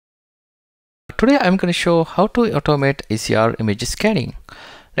Today I'm going to show how to automate ECR image scanning.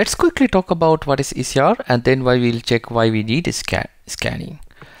 Let's quickly talk about what is ECR and then we'll check why we need scanning.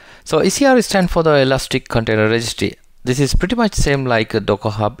 So ECR stands for the Elastic Container Registry. This is pretty much same like a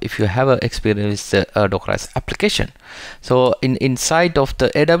Docker Hub if you have experience with a Dockerized application. So inside of the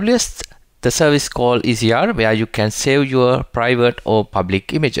AWS, the service called ECR where you can save your private or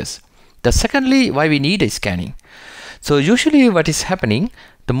public images. Secondly, why we need scanning. So usually what is happening,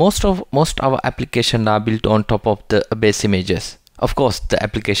 most our applications are built on top of the base images. Of course, the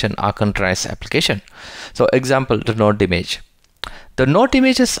application are containerized application. So example, the node image. The node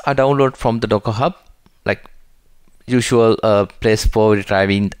images are downloaded from the Docker Hub, like usual place for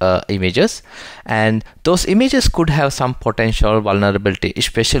retrieving images, and those images could have some potential vulnerability,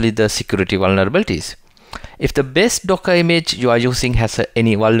 especially the security vulnerabilities. If the base Docker image you are using has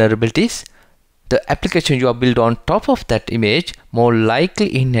any vulnerabilities, the application you are built on top of that image more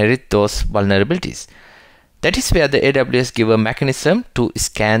likely inherit those vulnerabilities. That is where the AWS give a mechanism to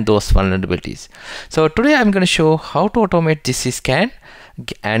scan those vulnerabilities. So today I'm going to show how to automate this scan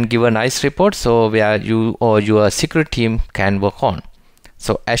and give a nice report so where you or your security team can work on.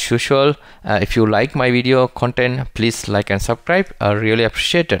 So as usual, if you like my video content, please like and subscribe. I really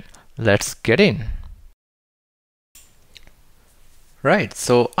appreciate it. Let's get in. Right,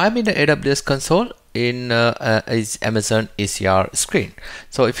 so I'm in the AWS console in is Amazon ECR screen.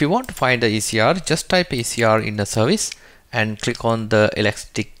 So if you want to find the ECR, just type ECR in the service and click on the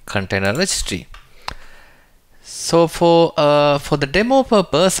Elastic Container Registry. So for the demo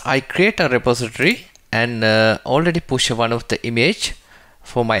purpose, I create a repository and already push one of the image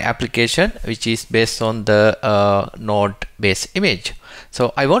for my application, which is based on the node base image.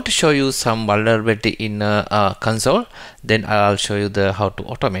 So I want to show you some vulnerability in console, then I'll show you how to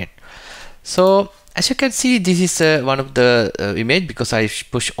automate. So as you can see, this is one of the image because I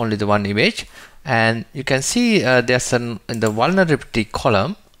push only the one image, and you can see there's in the vulnerability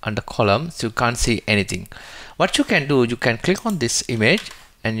column, under columns you can't see anything. What you can do, you can click on this image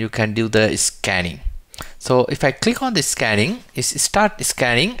and you can do the scanning. So if I click on the scanning, it start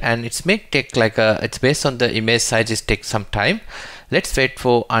scanning, and it's take like it's based on the image size, it takes some time. Let's wait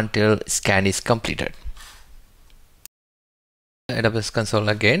for until scan is completed. AWS console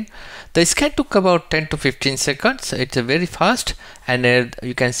again. The scan took about 10 to 15 seconds. It's very fast, and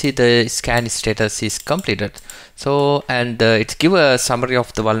you can see the scan status is completed. So and it's give a summary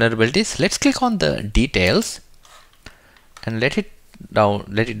of the vulnerabilities. Let's click on the details and let it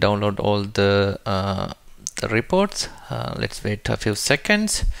download all the reports. Let's wait a few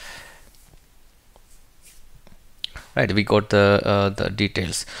seconds. Right, we got the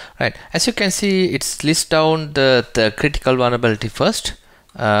details. Right, as you can see, it's list down the critical vulnerability first.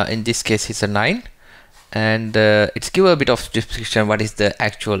 In this case, it's a 9, and it's give a bit of description what is the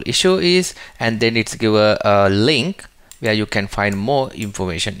actual issue is, and then it's give a link where you can find more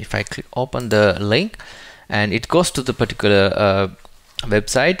information. If I open the link, and it goes to the particular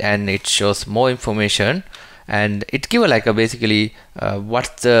website, and it shows more information, and it give like a basically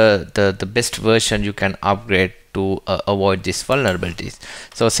what's the best version you can upgrade to avoid these vulnerabilities.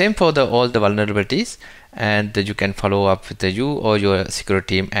 So same for all the vulnerabilities, and you can follow up with you or your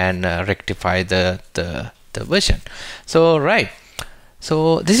security team and rectify the version. So right,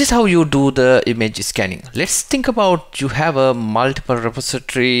 so this is how you do the image scanning. Let's think about you have a multiple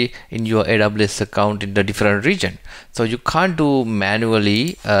repository in your AWS account in the different region, so you can't do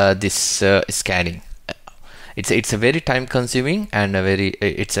manually this scanning. It's a very time consuming and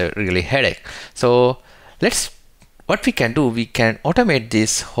it's a really headache. So what we can do, we can automate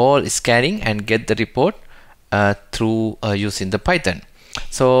this whole scanning and get the report through using the Python.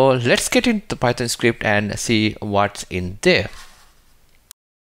 So let's get into the Python script and see what's in there.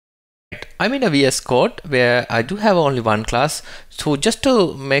 I'm in a VS Code where I do have only one class. So just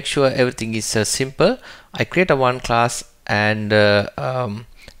to make sure everything is simple, I create a one class and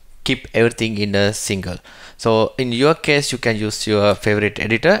keep everything in a single. So in your case, you can use your favorite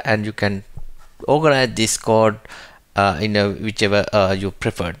editor and you can organize this code in whichever you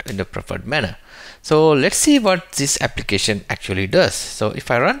preferred, in the preferred manner. So let's see what this application actually does. So if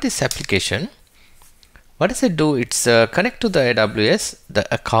I run this application, what does it do? It's connect to the AWS,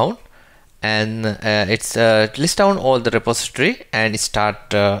 the account, and it's list down all the repository and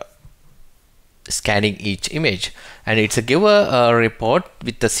start scanning each image, and it's give a report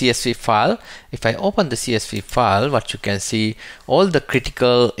with the CSV file. If I open the CSV file, what you can see, all the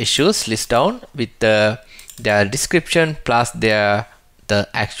critical issues list down with their description plus the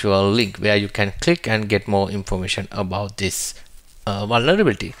actual link where you can click and get more information about this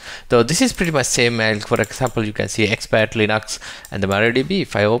vulnerability. So this is pretty much same. For example, you can see expert Linux and the MariaDB.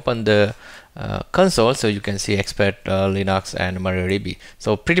 If I open the console, so you can see expert Linux and MariaDB.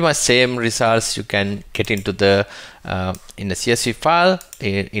 So pretty much same results you can get into the in a CSV file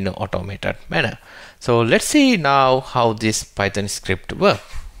in an automated manner. So let's see now how this Python script works.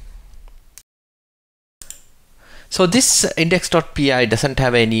 So this index.py doesn't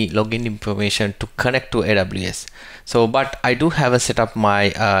have any login information to connect to AWS. So, but I do have a set up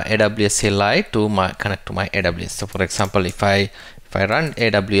my AWS CLI to connect to my AWS. So, for example, if I run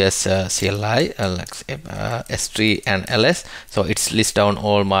AWS CLI like S3 and LS, so it's list down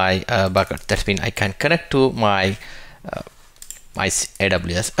all my buckets. That means I can connect to my my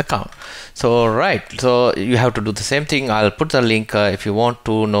AWS account. So so you have to do the same thing. I'll put the link if you want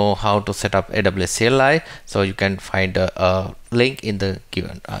to know how to set up AWS CLI, so you can find a link in the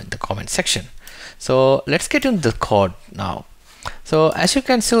given the comment section. So let's get into the code now. So as you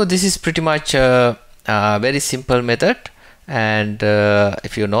can see, this is pretty much a very simple method, and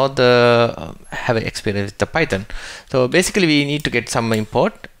if you know have experience with the Python, so basically we need to get some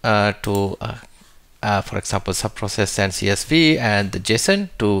import to for example subprocess and CSV and the JSON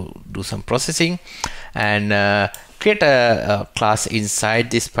to do some processing, and create a class inside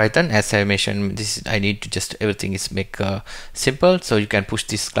this Python. As I mentioned, this I need to just everything is make simple, so you can push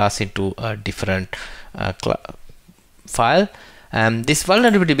this class into a different file. This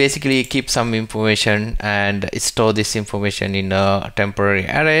vulnerability basically keeps some information and store this information in a temporary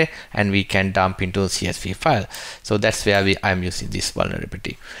array, and we can dump into a CSV file. So that's where I'm using this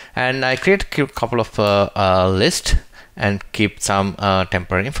vulnerability, and I create a couple of lists and keep some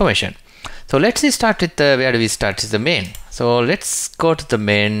temporary information. So let's start with where do we start is the main. So let's go to the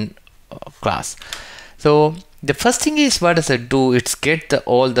main class. So the first thing is, what does it do? It's get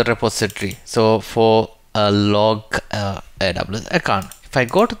all the repository. So for a log AWS account, if I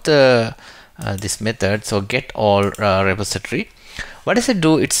go to the this method, so get all repository, what does it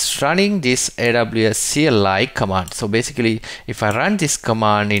do? It's running this AWS CLI command. So basically, if I run this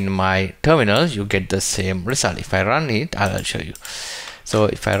command in my terminal, you get the same result. If I run it, I'll show you. So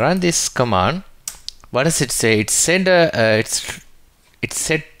if I run this command, what does it say? It send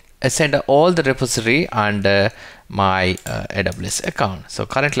send all the repository under my AWS account. So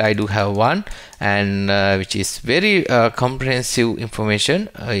currently I do have one, and which is very comprehensive information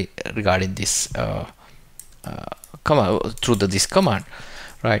regarding this command through this command,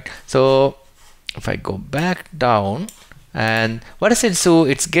 right? So if I go back down, and what does it do?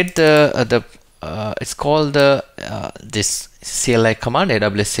 It's get it's called the this CLI command,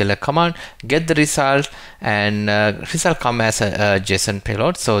 AWS CLI command, get the result, and result come as a JSON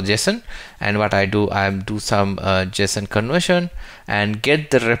payload. So JSON, and what I do some JSON conversion and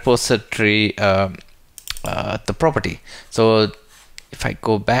get the repository the property. So if I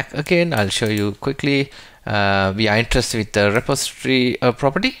go back again, I'll show you quickly. We are interested with the repository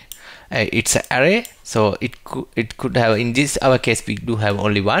property. It's an array, so it could have, in this our case we do have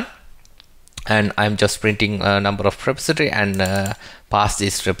only one, and I'm just printing a number of repository and pass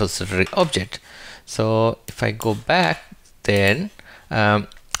this repository object. So if I go back, then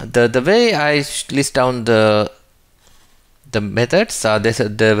the way I list down the methods, this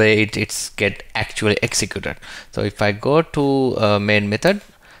is the way it's get actually executed. So if I go to main method,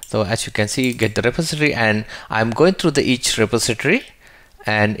 so as you can see, get the repository, and I'm going through each repository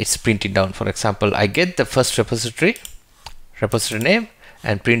and it's printing down. For example, I get the first repository name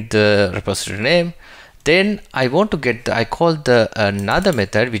and print the repository name. Then I want to get I call the another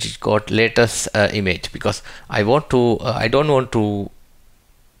method which is called latest image, because I don't want to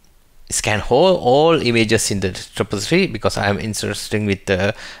scan all images in the repository, because I am interested with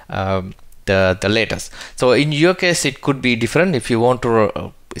the latest. So in your case it could be different. If you want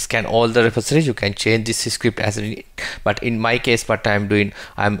to scan all the repositories, you can change this script as you need. But in my case, what I'm doing,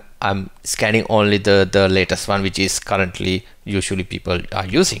 I'm scanning only the latest one, which is currently usually people are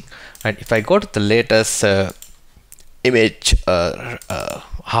using. And if I go to the latest image,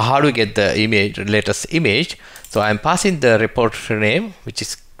 how do we get the image, latest image? So I'm passing the repository name, which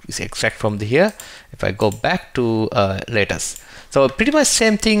is extract from here. If I go back to latest, so pretty much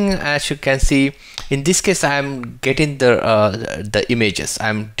same thing. As you can see, in this case I'm getting the images,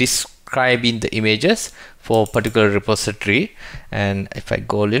 I'm describing the images for particular repository. And if I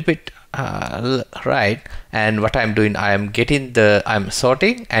go a little bit right, and what I'm doing, I'm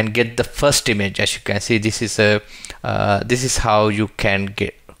sorting and get the first image. As you can see, this is how you can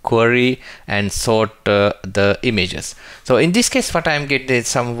get query and sort the images. So in this case, what I'm getting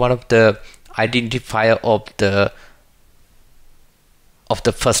is one of the identifier of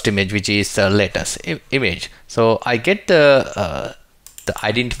the first image, which is the latest image. So I get the the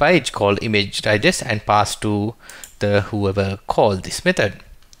identifier is called image digest and pass to the whoever called this method.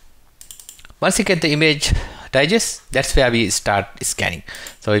 Once you get the image digest, that's where we start scanning.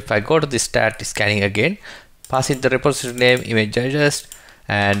 So if I go to the start scanning again, pass in the repository name image digest,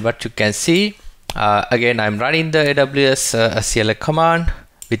 and what you can see, again I'm running the AWS CLI command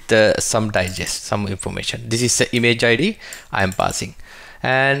with some digest, some information. This is the image ID I am passing,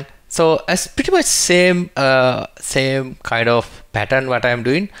 and so as pretty much same kind of pattern what I am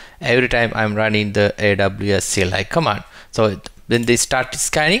doing every time I'm running the AWS CLI command. So when they start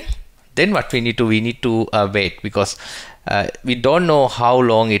scanning, then what we need to wait, because we don't know how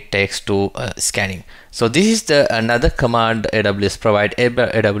long it takes to scanning. So this is the another command AWS provide.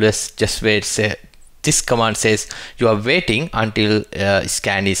 AWS just wait, say this command says you are waiting until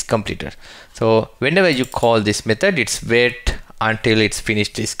scan is completed. So whenever you call this method, it's wait until it's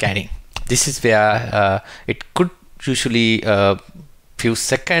finished scanning. This is where it could usually few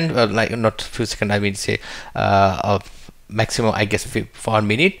seconds, like not few seconds, I mean say maximum I guess for a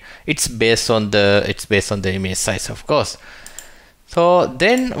minute. It's based on the image size, of course. So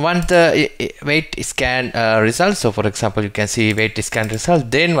then once the wait scan results, so for example you can see wait scan result,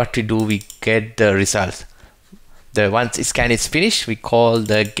 then what we do, we get the results. Once scan is finished, we call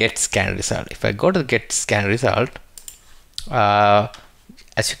the get scan result. If I go to get scan result,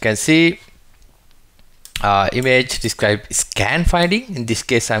 as you can see, image describe scan finding. In this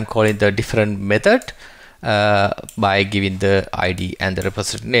case I'm calling the different method by giving the ID and the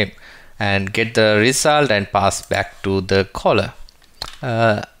repository name, and get the result and pass back to the caller.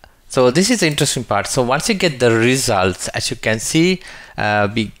 So this is the interesting part. So once you get the results, as you can see,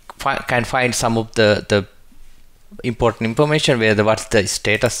 we can find some of the important information, where what's the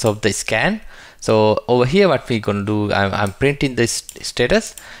status of the scan. So over here what we're going to do, I'm printing this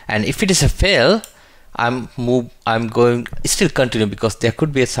status, and if it is a fail, I'm going still continue, because there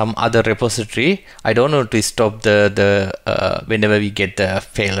could be some other repository. I don't want to stop whenever we get the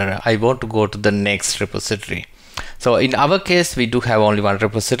failure. I want to go to the next repository. So in our case we do have only one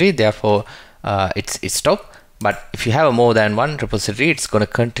repository, therefore it's stopped. But if you have more than one repository, it's going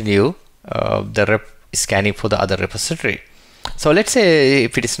to continue the scanning for the other repository. So let's say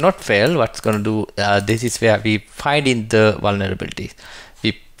if it is not fail, what's going to do, this is where we find in the vulnerability.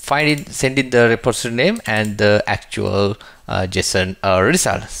 Send in the repository name and the actual JSON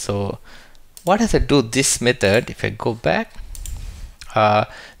result. So what does it do, this method? If I go back,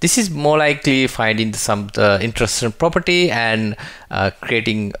 this is more likely finding some interesting property and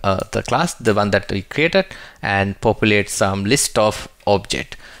creating the class, the one that we created, and populate some list of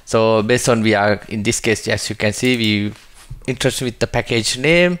object. So based on, we are in this case, as you can see, we interested with the package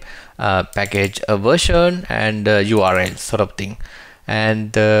name, package version, and URL sort of thing.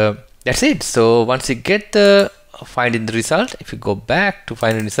 And that's it. So once you get the find in the result, if you go back to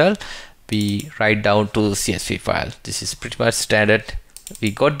find the result, we write down to CSV file. This is pretty much standard.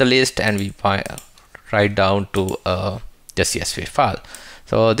 We got the list and we write down to the CSV file.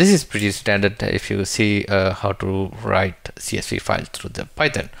 So this is pretty standard if you see how to write CSV file through the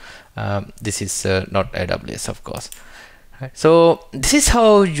Python. This is not AWS, of course. So this is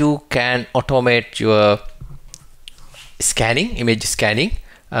how you can automate your scanning, image scanning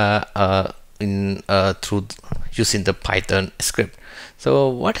through using the Python script. So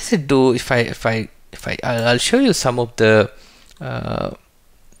what does it do? I'll show you some of the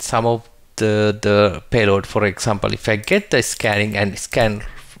payload. For example, if I get the scanning and scan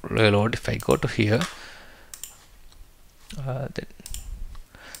reload, if I go to here,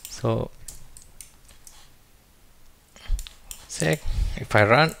 if I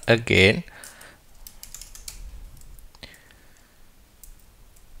run again,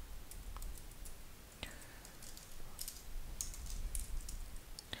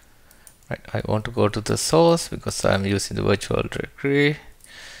 right, I want to go to the source because I'm using the virtual directory.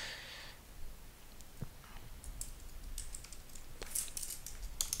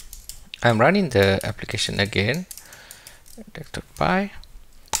 I'm running the application again, .py.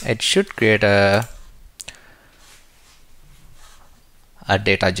 It should create a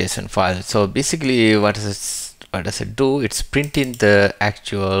data JSON file. So basically what does it do? It's printing the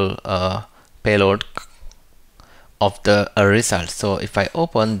actual payload of the result. So if I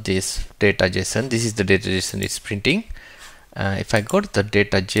open this data JSON, this is the data JSON it's printing. If I go to the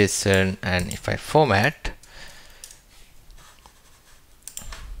data JSON and if I format,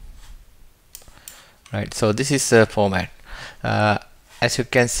 right, so this is a format. As you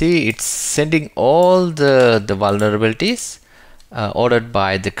can see, it's sending all the vulnerabilities ordered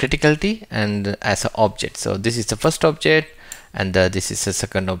by the criticality and as an object. So this is the first object and this is the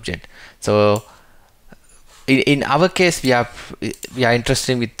second object. So in our case we are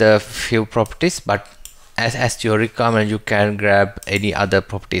interested with the few properties, but as your requirement you can grab any other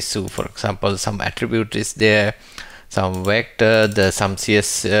properties too. For example, some attribute is there, some vector, some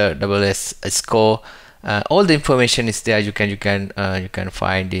CSS score, all the information is there. You can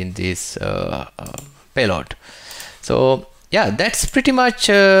find in this payload. So yeah, that's pretty much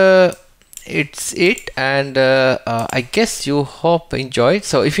it's it, and I guess you hope enjoyed.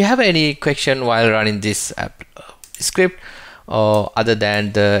 So if you have any question while running this script, or other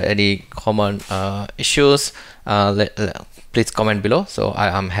than any common issues, please comment below, so I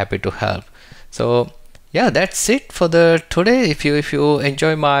am happy to help. So yeah, that's it for the today. If you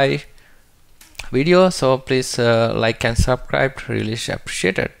enjoy my video, so please like and subscribe, really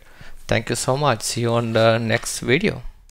appreciate it. Thank you so much. See you on the next video.